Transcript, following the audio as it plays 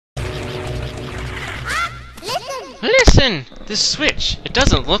Listen! This switch, it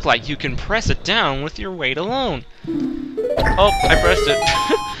doesn't look like you can press it down with your weight alone. Oh, I pressed it.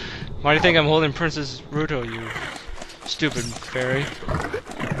 Why do you think I'm holding Princess Ruto, you stupid fairy?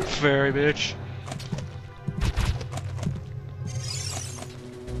 Fairy bitch.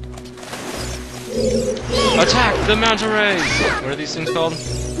 Attack the manta rays! What are these things called?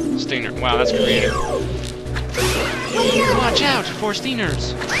 Stinger. Wow, that's creative. Watch out for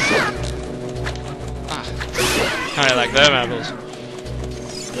stingers! Ah. I like them apples.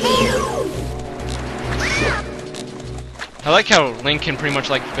 I like how Link can pretty much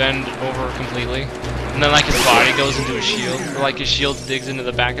like bend over completely, and then like his body goes into a shield, or like his shield digs into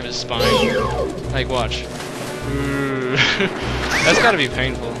the back of his spine. Like, watch. That's gotta be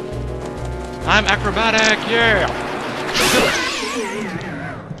painful. I'm acrobatic, yeah!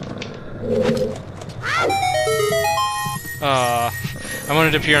 I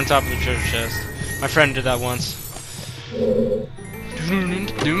wanted to appear on top of the treasure chest. My friend did that once. Ooh,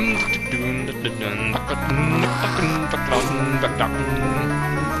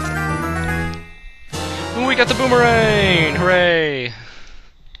 we got the boomerang! Hooray!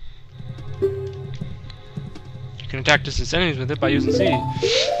 You can attack distance enemies with it by using C.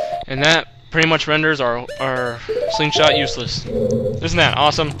 And that pretty much renders our slingshot useless. Isn't that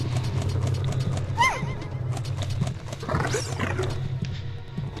awesome?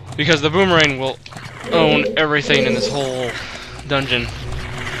 Because the boomerang will own everything in this whole dungeon.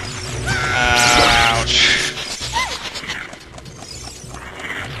 Ouch.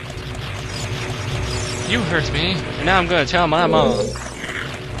 You hurt me, and now I'm gonna tell my mom.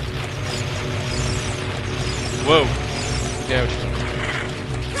 Whoa. Ouch.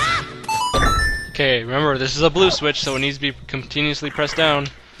 Okay, remember, this is a blue switch, so it needs to be continuously pressed down.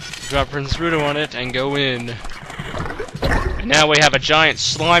 Drop Princess Ruto on it, and go in. And now we have a giant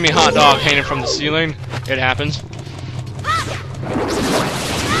slimy hot dog hanging from the ceiling. It happens.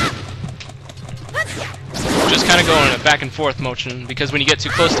 Just kind of go in a back and forth motion, because when you get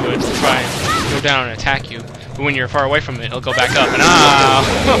too close to it, it'll try and go down and attack you. But when you're far away from it, it'll go back up, and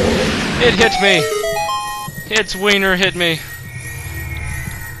it hit me! Its wiener hit me.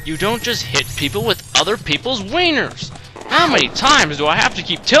 You don't just hit people with other people's wieners! How many times do I have to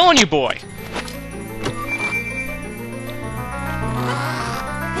keep telling you, boy?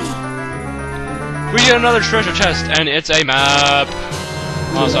 We get another treasure chest, and it's a map!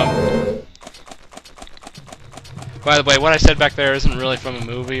 Awesome. By the way, what I said back there isn't really from a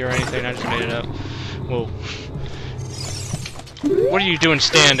movie or anything, I just made it up. Whoa. What are you doing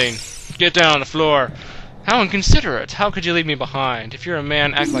standing? Get down on the floor! How inconsiderate! How could you leave me behind? If you're a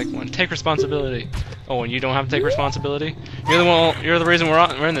man, act like one. Take responsibility. Oh, and you don't have to take responsibility? You're the reason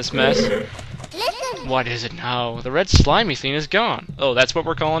we're in this mess. What is it now? The red slimy thing is gone. Oh, that's what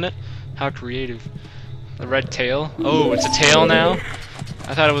we're calling it? How creative. The red tail? Oh, it's a tail now?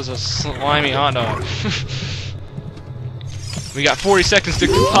 I thought it was a slimy hot dog. We got 40 seconds to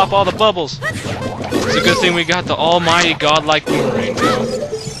pop all the bubbles. It's a good thing we got the almighty godlike boomerang now.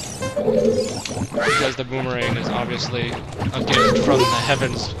 Because the boomerang is obviously a gift from the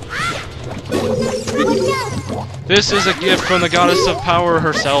heavens. This is a gift from the goddess of power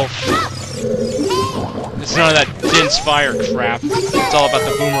herself. It's none of that dense fire crap. It's all about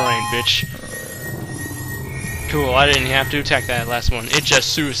the boomerang, bitch. Cool, I didn't have to attack that last one. It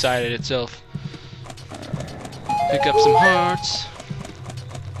just suicided itself. Pick up some hearts.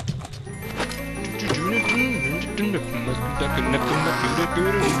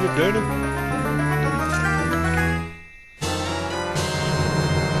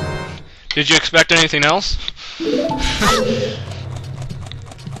 Did you expect anything else?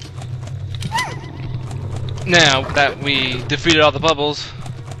 Now that we defeated all the bubbles,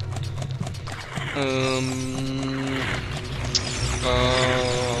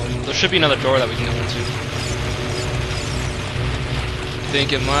 there should be another door that we can go into. I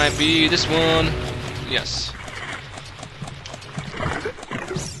think it might be this one. Yes.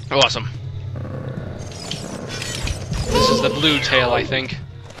 Awesome. This is the blue tail, I think.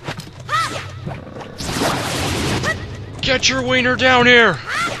 Get your wiener down here!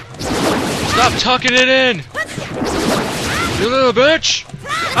 Stop tucking it in! You little bitch!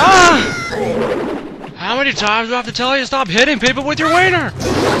 Ah! How many times do I have to tell you to stop hitting people with your wiener?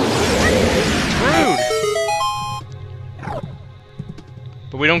 It's rude.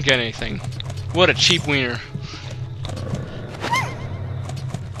 But we don't get anything. What a cheap wiener.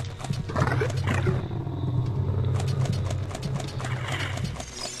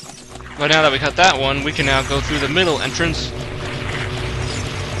 But now that we got that one, we can now go through the middle entrance.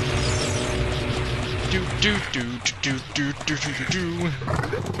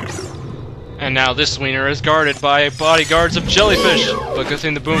 And now this wiener is guarded by bodyguards of jellyfish. But good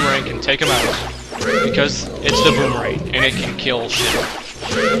thing the boomerang can take him out. Because it's the boomerang, and it can kill shit.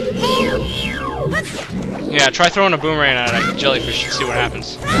 Yeah, try throwing a boomerang at a jellyfish and see what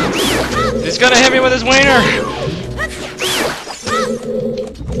happens. He's gonna hit me with his wiener!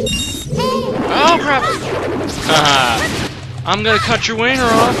 Oh crap! Haha. I'm gonna cut your wiener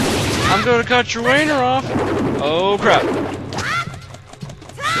off! I'm gonna cut your wiener off! Oh crap!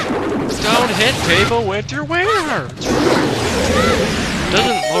 Don't hit people with your wiener!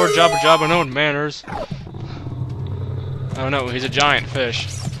 Doesn't Lord Jabba Jabba know manners? Oh no, he's a giant fish.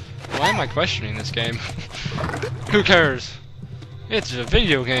 Why am I questioning this game? Who cares? It's a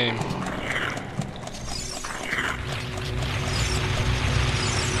video game.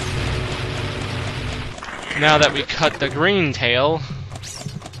 Now that we cut the green tail,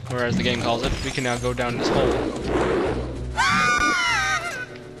 or as the game calls it, we can now go down this hole.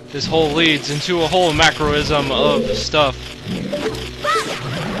 This hole leads into a whole macroism of stuff.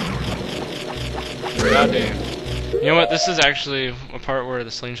 God damn. You know what? This is actually a part where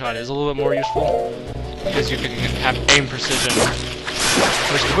the slingshot is a little bit more useful. Because you can have aim precision.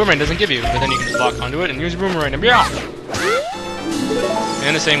 Which the boomerang doesn't give you. But then you can just lock onto it and use your boomerang and yeah!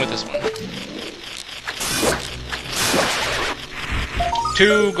 And the same with this one.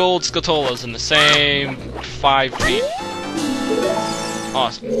 2 gold scatolas in the same 5 feet.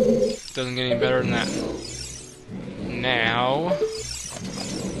 Awesome. Doesn't get any better than that. Now...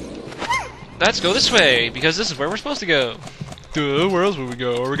 let's go this way, because this is where we're supposed to go. Duh, where else would we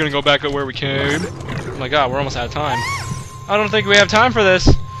go? Are we gonna go back up where we came? Oh my god, we're almost out of time. I don't think we have time for this.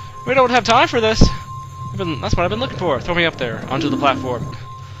 We don't have time for this. That's what I've been looking for. Throw me up there, onto the platform.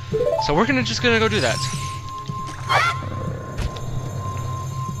 So we're just gonna go do that.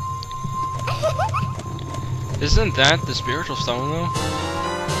 Isn't that the spiritual stone, though?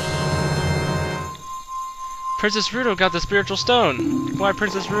 Princess Ruto got the spiritual stone. Why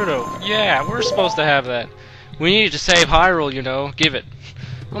Princess Ruto? Yeah, we're supposed to have that. We need to save Hyrule, you know. Give it.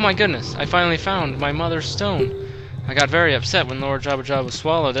 Oh my goodness, I finally found my mother's stone. I got very upset when Lord Jabba Jabba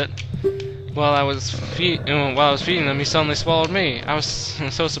swallowed it. While I was feeding him, he suddenly swallowed me. I was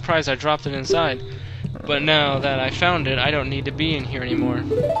so surprised I dropped it inside. But now that I found it, I don't need to be in here anymore.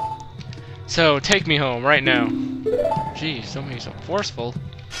 So, take me home, right now. Jeez, don't be so forceful.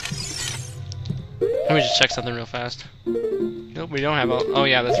 Let me just check something real fast. Nope, we don't have all... oh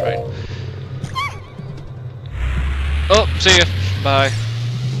yeah, that's right. Oh, see ya. Bye.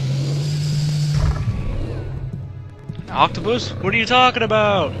 An octopus? What are you talking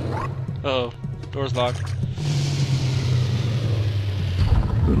about? Uh-oh, door's locked.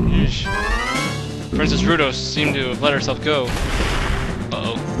 Yeesh. Princess Ruto seemed to have let herself go.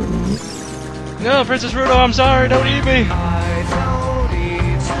 Uh-oh. No, Princess Ruto, I'm sorry, don't eat me!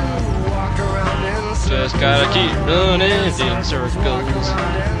 Just gotta keep running in circles.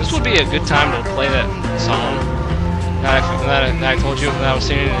 This would be a good time to play that song that I told you that I was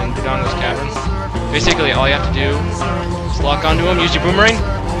singing in Dodongo's Cavern. Basically, all you have to do is lock onto him, use your boomerang,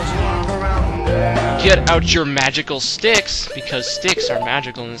 get out your magical sticks, because sticks are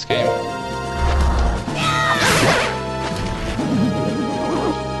magical in this game.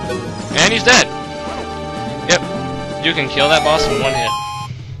 And he's dead! Yep, you can kill that boss in 1 hit.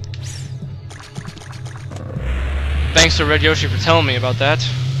 Thanks to Red Yoshi for telling me about that.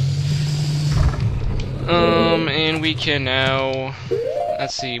 And we can now...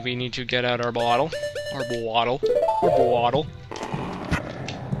 let's see, we need to get out our bottle. And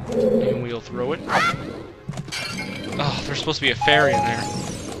we'll throw it. Oh, there's supposed to be a fairy in there.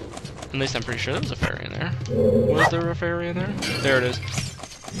 At least I'm pretty sure there was a fairy in there. Was there a fairy in there? There it is.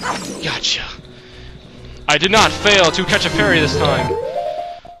 Gotcha. I did not fail to catch a fairy this time.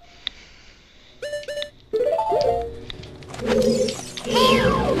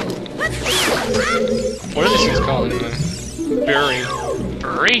 What are these things called anyway? Berry.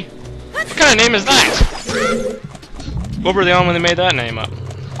 Berry? What kind of name is that? What were they on when they made that name up?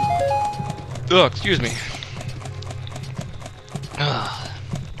 Ugh, excuse me.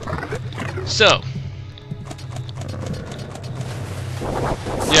 So.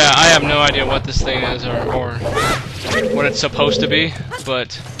 Yeah, I have no idea what this thing is or what it's supposed to be,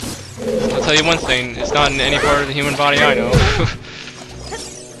 but I'll tell you one thing, it's not in any part of the human body I know.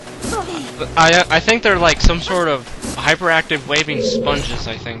 I think they're like some sort of hyperactive waving sponges,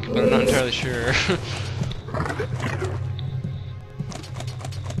 I think, but I'm not entirely sure.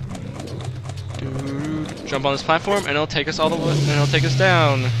 Jump on this platform, and it'll take us all the way, and it'll take us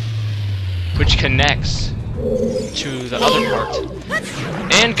down, which connects to the other part.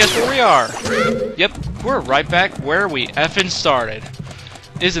 And guess where we are? Yep, we're right back where we effing started.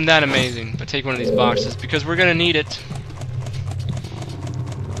 Isn't that amazing? But take one of these boxes because we're gonna need it.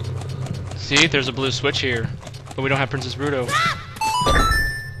 See, there's a blue switch here, but we don't have Princess Ruto.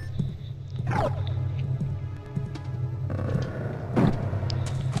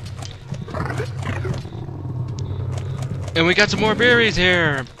 And we got some more berries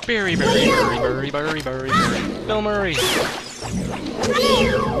here. Berry. Bill Murray. Bill Murray.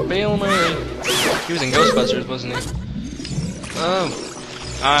 He was in Ghostbusters, wasn't he? Oh.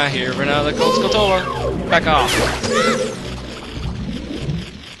 I hear another Cold Skulltola. Back off.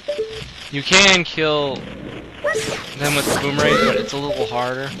 You can kill them with the boomerang, but it's a little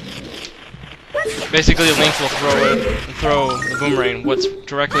harder. Basically, Link will throw the boomerang what's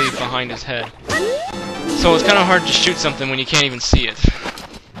directly behind his head. So it's kind of hard to shoot something when you can't even see it.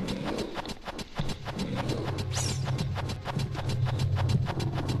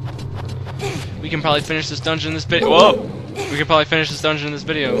 We can probably finish this dungeon in this video. Whoa! We can probably finish this dungeon in this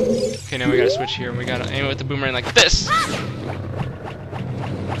video. Okay, now we gotta switch here, and we gotta aim it with the boomerang like this!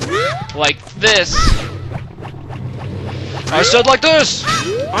 Like this! I said like this!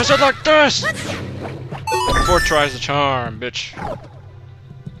 I said like this! 4 tries the charm, bitch.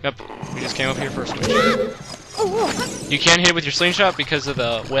 Yep, we just came up here for a switch. You can't hit it with your slingshot because of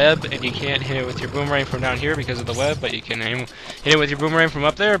the web, and you can't hit it with your boomerang from down here because of the web, but you can hit it with your boomerang from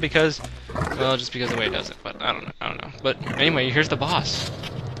up there because, well, just because of the way it does it, but I don't know. But anyway, here's the boss.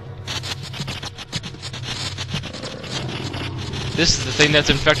 This is the thing that's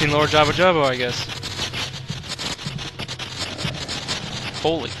infecting Lord Jabba Jabba, I guess.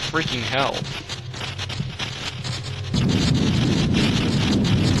 Holy freaking hell.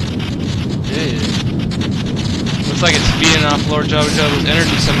 Dude. Looks like it's feeding off Lord Jabba Jabba's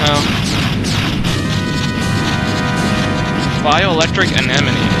energy somehow. Bioelectric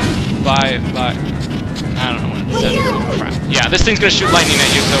anemone. I don't know what it says. Crap. Yeah, this thing's gonna shoot lightning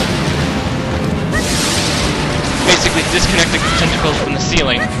at you, so basically disconnect the tentacles from the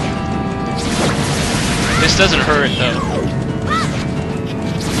ceiling. This doesn't hurt though,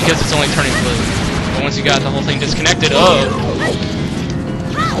 because it's only turning blue. But once you got the whole thing disconnected, oh!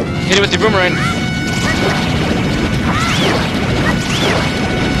 Hit it with your boomerang.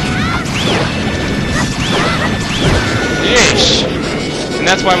 Yeesh! And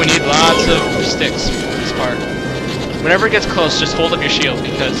that's why we need lots of sticks for this part. Whenever it gets close, just hold up your shield,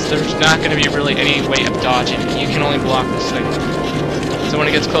 because there's not going to be really any way of dodging. You can only block this thing. So when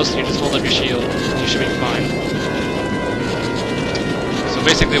it gets close to you, just hold up your shield, and you should be fine. So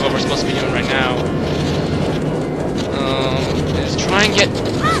basically what we're supposed to be doing right now is try and get...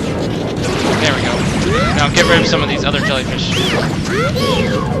 There we go. Now get rid of some of these other jellyfish.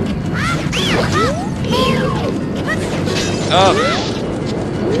 Oh!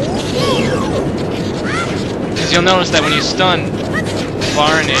 Because you'll notice that when you stun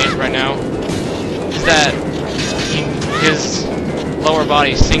Varnade right now, is that his lower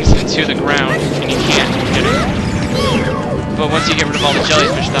body sinks into the ground and you can't hit it. But once you get rid of all the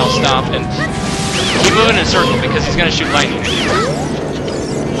jellyfish, that'll stop and keep moving in a circle because he's gonna shoot lightning at you.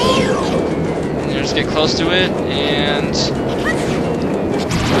 And you just get close to it and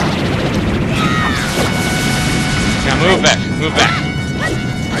now move back, move back.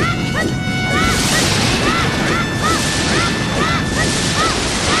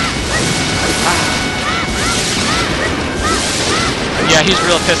 Yeah, he's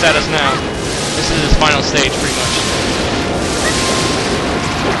real pissed at us now. This is his final stage, pretty much.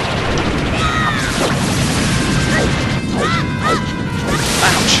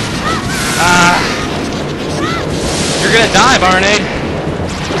 Ouch. You're gonna die, Varnade.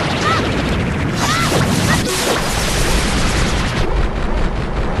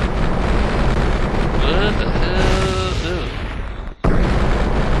 What the hell?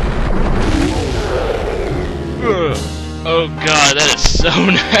 Ugh. Oh god, that is so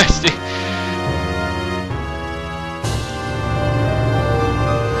nasty.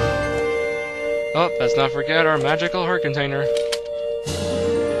 Oh, let's not forget our magical heart container.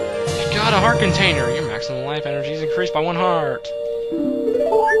 You got a heart container! Your maximum life energy is increased by 1 heart.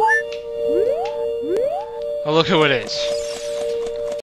 Oh, look who it is.